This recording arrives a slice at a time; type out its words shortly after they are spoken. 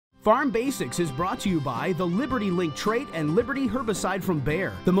Farm Basics is brought to you by the Liberty Link trait and Liberty herbicide from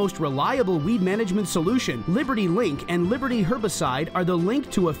Bayer. The most reliable weed management solution, Liberty Link and Liberty herbicide are the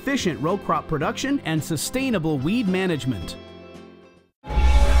link to efficient row crop production and sustainable weed management.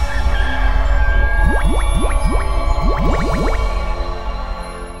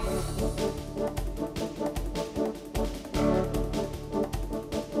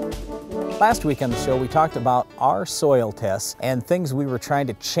 Last week on the show, we talked about our soil tests and things we were trying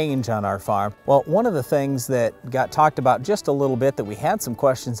to change on our farm. Well, one of the things that got talked about just a little bit that we had some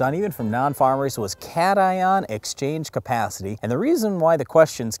questions on, even from non-farmers, was cation exchange capacity. And the reason why the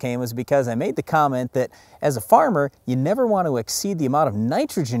questions came was because I made the comment that as a farmer, you never want to exceed the amount of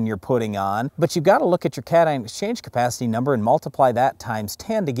nitrogen you're putting on, but you've got to look at your cation exchange capacity number and multiply that times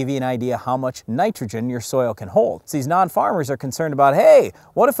 10 to give you an idea how much nitrogen your soil can hold. So these non-farmers are concerned about, hey,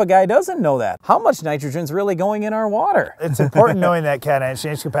 what if a guy doesn't know that? How much nitrogen is really going in our water? It's important knowing that cation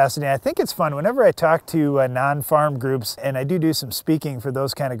exchange capacity. I think it's fun whenever I talk to non-farm groups, and I do some speaking for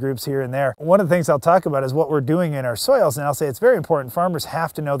those kind of groups here and there. One of the things I'll talk about is what we're doing in our soils, and I'll say it's very important. Farmers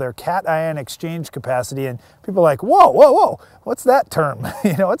have to know their cation exchange capacity, and people are like, whoa, what's that term?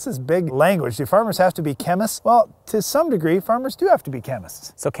 You know, what's this big language? Do farmers have to be chemists? Well, to some degree, farmers do have to be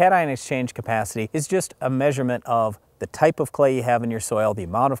chemists. So cation exchange capacity is just a measurement of the type of clay you have in your soil, the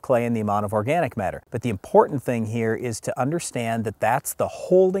amount of clay and the amount of organic matter. But the important thing here is to understand that that's the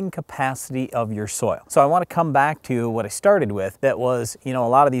holding capacity of your soil. So I want to come back to what I started with. That was, you know, a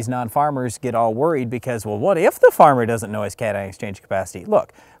lot of these non-farmers get all worried because, well, what if the farmer doesn't know his cation exchange capacity?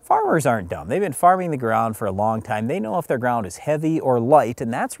 Look, farmers aren't dumb. They've been farming the ground for a long time. They know if their ground is heavy or light,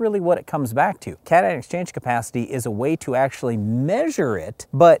 and that's really what it comes back to. Cation exchange capacity is a way to actually measure it,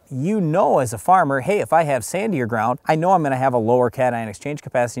 but you know as a farmer, hey, if I have sandier ground, I know I'm going to have a lower cation exchange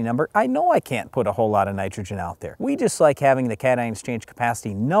capacity number. I know I can't put a whole lot of nitrogen out there. We just like having the cation exchange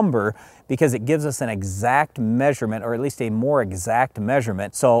capacity number because it gives us an exact measurement, or at least a more exact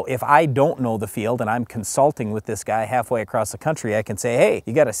measurement. So if I don't know the field and I'm consulting with this guy halfway across the country, I can say, hey,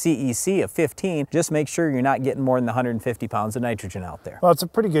 you got a CEC of 15, just make sure you're not getting more than 150 pounds of nitrogen out there. Well, it's a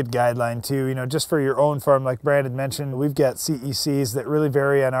pretty good guideline too, you know, just for your own farm. Like Brad had mentioned, we've got CECs that really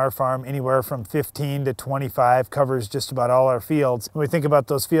vary on our farm, anywhere from 15 to 25, covers just about all our fields. When we think about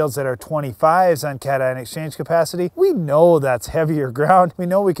those fields that are 25s on cation exchange capacity, we know that's heavier ground. We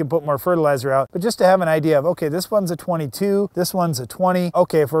know we can put more fertilizer out, but just to have an idea of, okay, this one's a 22, this one's a 20.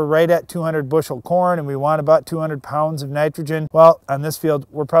 Okay, if we're right at 200 bushel corn and we want about 200 pounds of nitrogen, well, on this field,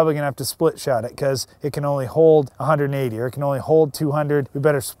 we're probably gonna have to split shot it because it can only hold 180 or it can only hold 200. We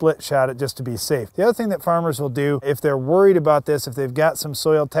better split shot it just to be safe. The other thing that farmers will do, if they're worried about this, if they've got some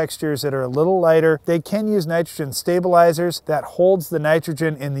soil textures that are a little lighter, they can use nitrogen stabilizers that holds the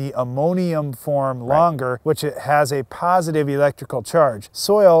nitrogen in the ammonium form longer, which it has a positive electrical charge.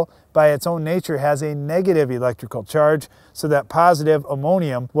 Soil, by its own nature, has a negative electrical charge, so that positive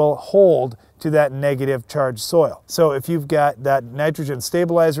ammonium will hold to that negative charged soil. So if you've got that nitrogen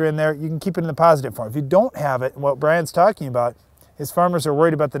stabilizer in there, you can keep it in the positive form. If you don't have it, what Brian's talking about is farmers are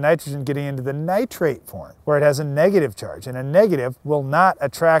worried about the nitrogen getting into the nitrate form, where it has a negative charge, and a negative will not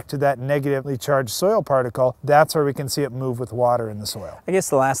attract to that negatively charged soil particle. That's where we can see it move with water in the soil. I guess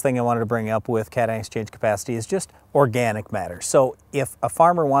the last thing I wanted to bring up with cation exchange capacity is just organic matter. So if a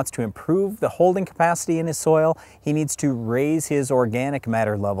farmer wants to improve the holding capacity in his soil, he needs to raise his organic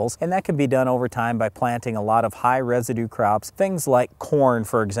matter levels, and that can be done over time by planting a lot of high residue crops, things like corn,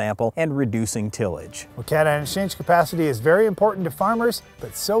 for example, and reducing tillage. Well, cation exchange capacity is very important to farmers,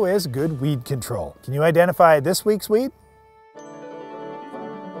 but so is good weed control. Can you identify this week's weed?